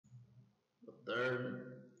tarde,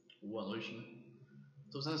 boa noite, né?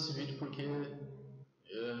 Estou fazendo esse vídeo porque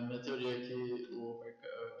minha teoria é que o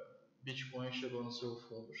Bitcoin chegou no seu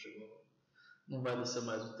fundo, não vai descer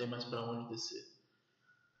mais, não tem mais para onde descer.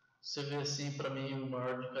 Você vê assim, para mim o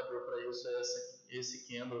maior indicador para isso é esse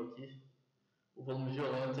candle aqui. O volume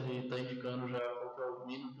violento ele está indicando já qual que é o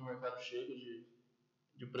mínimo que o mercado chega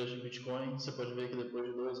de preço de Bitcoin. Você pode ver que depois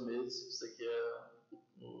de 2 meses, isso aqui é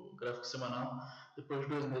o gráfico semanal, depois de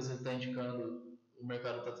 2 meses ele está indicando, o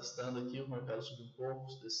mercado está testando aqui, o mercado subiu um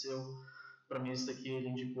pouco, desceu. Para mim isso aqui ele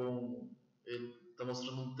indicou, ele está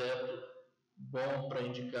mostrando um teto bom para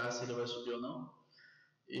indicar se ele vai subir ou não.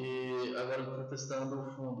 E agora ele está testando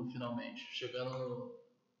o fundo finalmente, chegando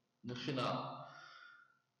no final.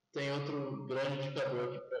 Tem outro grande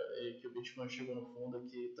indicador que o Bitcoin chegou no fundo, é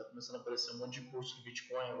que está começando a aparecer um monte de curso de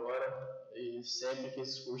Bitcoin agora, e sempre que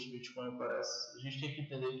esses cursos de Bitcoin aparecem, a gente tem que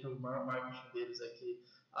entender que o maior marketing deles é que,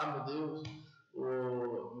 meu Deus,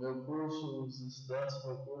 o meu curso, os estudantes do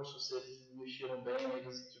meu curso, se eles investiram bem,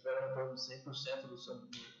 eles tiveram retorno de 100%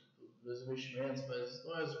 dos investimentos, mas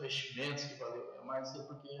não é os investimentos que valeu, é mais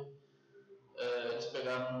porque eles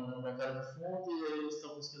pegaram no mercado de fundo e aí eles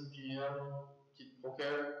estão buscando dinheiro que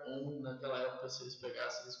qualquer um naquela época, se eles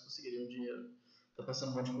pegassem, eles conseguiriam dinheiro. Está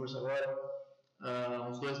passando um monte de curso agora.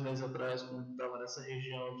 Uns 2 meses atrás, quando estava nessa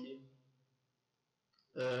região aqui,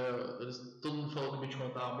 todo mundo falou que o Bitcoin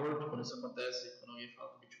estava morto. Quando isso acontece, quando alguém fala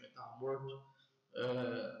que o Bitcoin estava morto,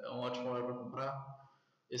 é uma ótima hora para comprar.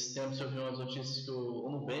 Esse tempo eu vi umas notícias que o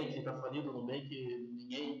Nubank está falido, o Nubank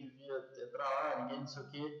ninguém devia entrar lá, ninguém não sei o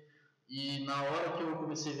quê. E na hora que eu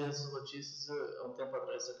comecei a ver essas notícias, há um tempo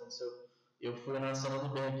atrás isso aconteceu, eu fui na sala do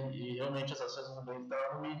Nubank e realmente as ações do Nubank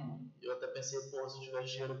estavam no mínimo. Eu até pensei, se eu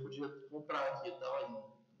tivesse dinheiro eu podia comprar aqui, estava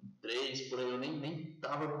em 3 por aí, eu nem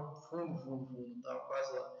estava no fundo, estava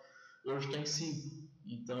quase lá. Hoje tem 5.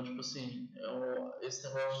 Então, tipo assim, esse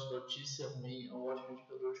negócio de notícia ruim é um ótimo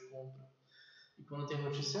indicador de compra. E quando tem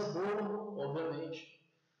notícia boa, obviamente,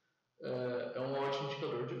 é um ótimo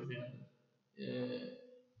indicador de venda.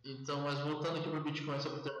 Então, mas voltando aqui para o Bitcoin, só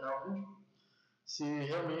para terminar o vídeo, se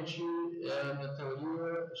realmente a minha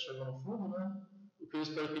teoria chegou no fundo, né? O que eu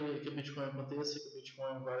espero que o Bitcoin aconteça é que o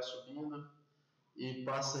Bitcoin vai subindo e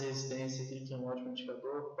passa a resistência aqui, que é um ótimo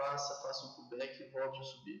indicador, faça um pullback e volte a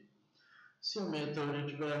subir. Se a minha teoria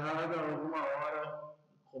estiver errada, alguma hora,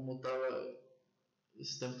 como estava,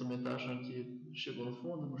 esse tempo também está achando que chegou no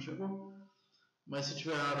fundo, não chegou, mas se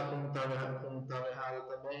estiver errado como estava errado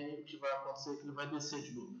também, o que vai acontecer é que ele vai descer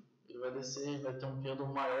de novo. Ele vai descer e vai ter um candle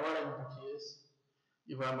maior ainda do que esse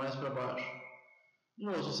e vai mais para baixo. De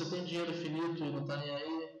novo, se você tem dinheiro finito e não está nem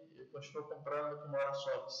aí, eu continuo comprando que uma hora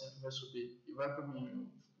sobe, sempre vai subir. E vai para o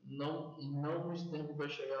mínimo. Não muito tempo vai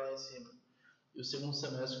chegar lá em cima. E o segundo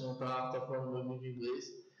semestre, quando está falando meu vídeo em inglês,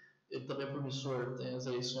 ele também é promissor. Tem as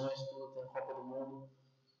eleições, tudo, tem a Copa do Mundo.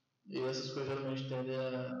 E essas coisas geralmente tendem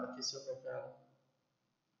a aquecer o mercado.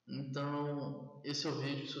 Então, esse é o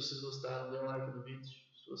vídeo. Se vocês gostaram, dê um like no vídeo.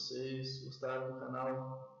 Se vocês gostaram do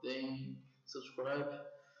canal, deem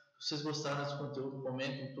subscribe. Se vocês gostaram desse conteúdo,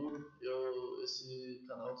 comentem tudo. Esse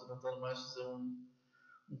canal estou tentando mais fazer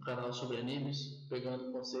um canal sobre animes,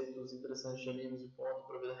 pegando conceitos interessantes de animes e ponto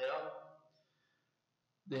para a vida real.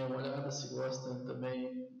 Deem uma olhada, se gostam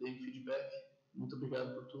também, deem feedback. Muito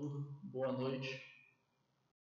obrigado por tudo. Boa noite.